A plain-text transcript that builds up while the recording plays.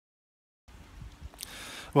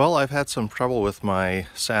Well, I've had some trouble with my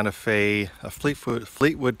Santa Fe,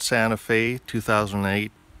 Fleetwood Santa Fe 2008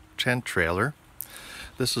 tent trailer.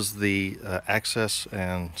 This is the access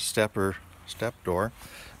and step door.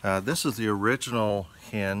 This is the original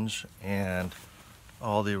hinge and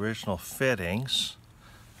all the original fittings.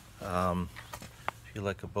 If you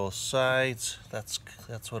look at both sides,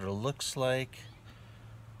 that's what it looks like.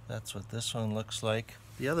 That's what this one looks like.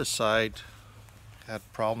 The other side had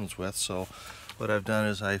problems with, so what I've done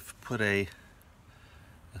is I've put a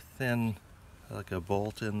thin, like a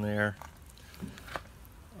bolt in there.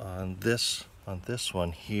 On this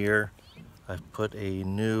one here, I've put a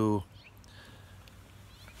new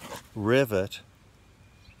rivet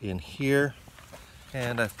in here,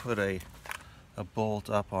 and I've put a bolt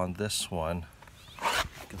up on this one.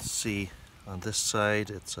 You can see on this side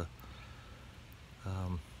it's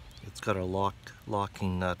got a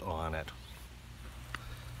locking nut on it.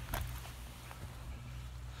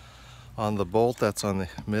 On the bolt that's on the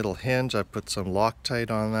middle hinge, I put some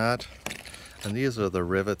Loctite on that, and these are the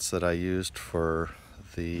rivets that I used for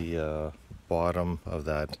the bottom of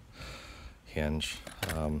that hinge.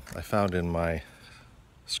 I found in my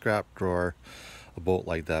scrap drawer a bolt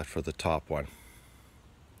like that for the top one.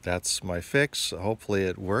 That's my fix. Hopefully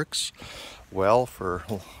it works well for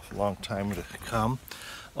a long time to come.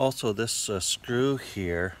 Also, this screw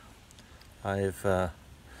here, I've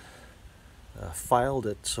filed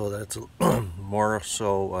it so that it's more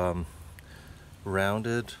so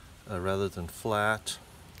rounded rather than flat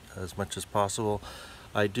as much as possible.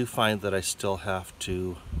 I do find that I still have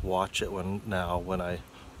to watch it when I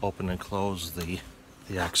open and close the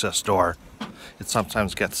access door. It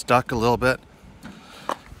sometimes gets stuck a little bit,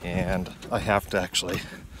 and I have to actually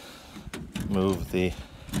move the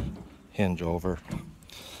hinge over.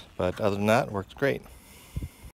 But other than that, it works great.